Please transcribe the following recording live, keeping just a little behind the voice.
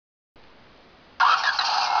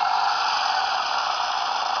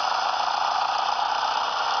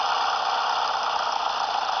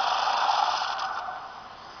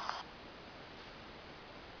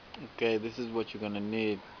Okay, this is what you're gonna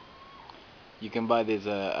need. You can buy this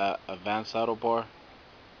advanced auto bar.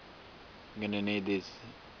 You're gonna need this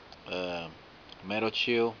uh, metal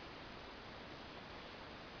shield,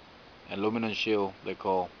 aluminum shield they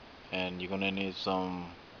call, and you're gonna need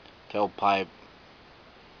some tailpipe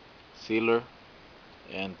sealer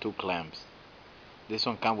and two clamps. This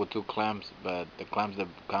one comes with two clamps, but the clamps that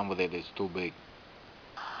come with it is too big.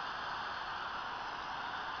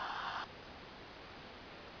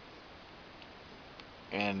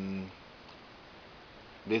 And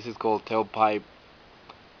this is called tailpipe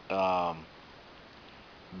um,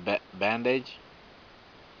 bandage.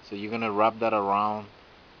 So you're gonna wrap that around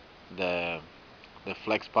the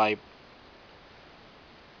flex pipe,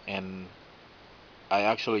 and I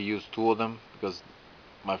actually used two of them because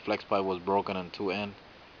my flex pipe was broken on two ends.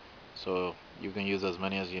 So you can use as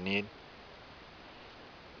many as you need.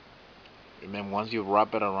 And then once you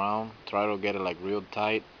wrap it around, try to get it like real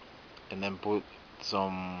tight, and then put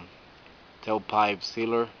some tailpipe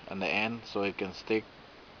sealer on the end so it can stick,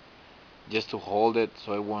 just to hold it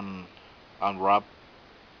so it won't unwrap,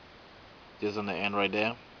 just on the end right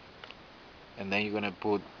there. And then you're gonna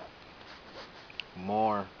put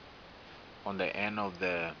more on the end of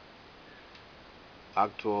the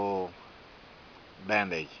actual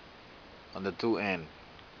bandage on the two end.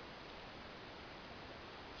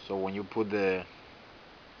 So when you put the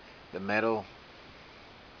metal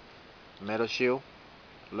shield,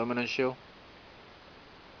 aluminum shield,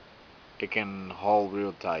 it can hold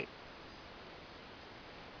real tight.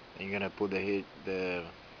 And you're gonna put the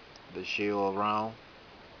shield around.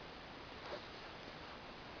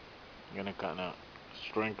 You're gonna kind of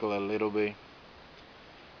sprinkle a little bit,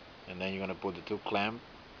 and then you're gonna put the two clamp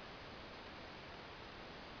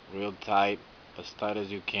real tight, as tight as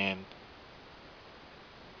you can,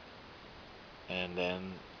 and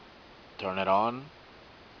then turn it on.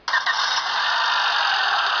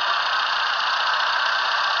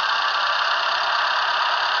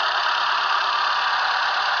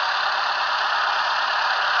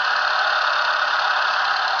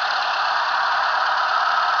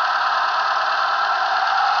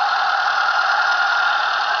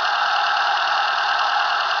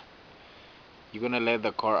 You're gonna let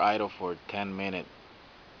the car idle for 10 minutes.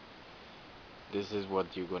 This is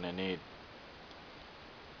what you're gonna need: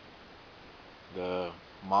 the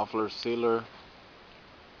muffler sealer,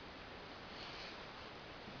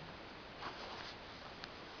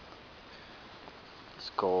 it's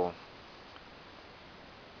called,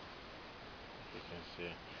 you can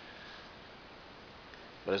see,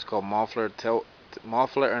 but it's called muffler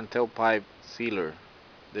and tailpipe sealer.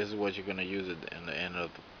 This is what you're gonna use it in the end of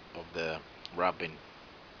the wrapping.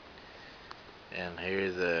 And here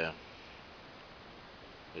is the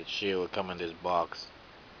shield come in this box.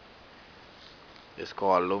 It's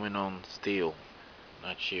called aluminum steel,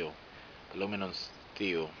 not shield, aluminum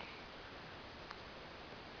steel.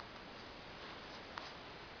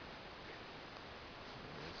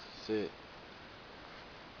 That's it.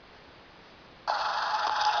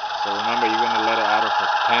 So remember, you're gonna let it idle for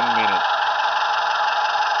 10 minutes,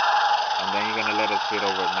 and then you're gonna let it sit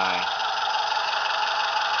overnight.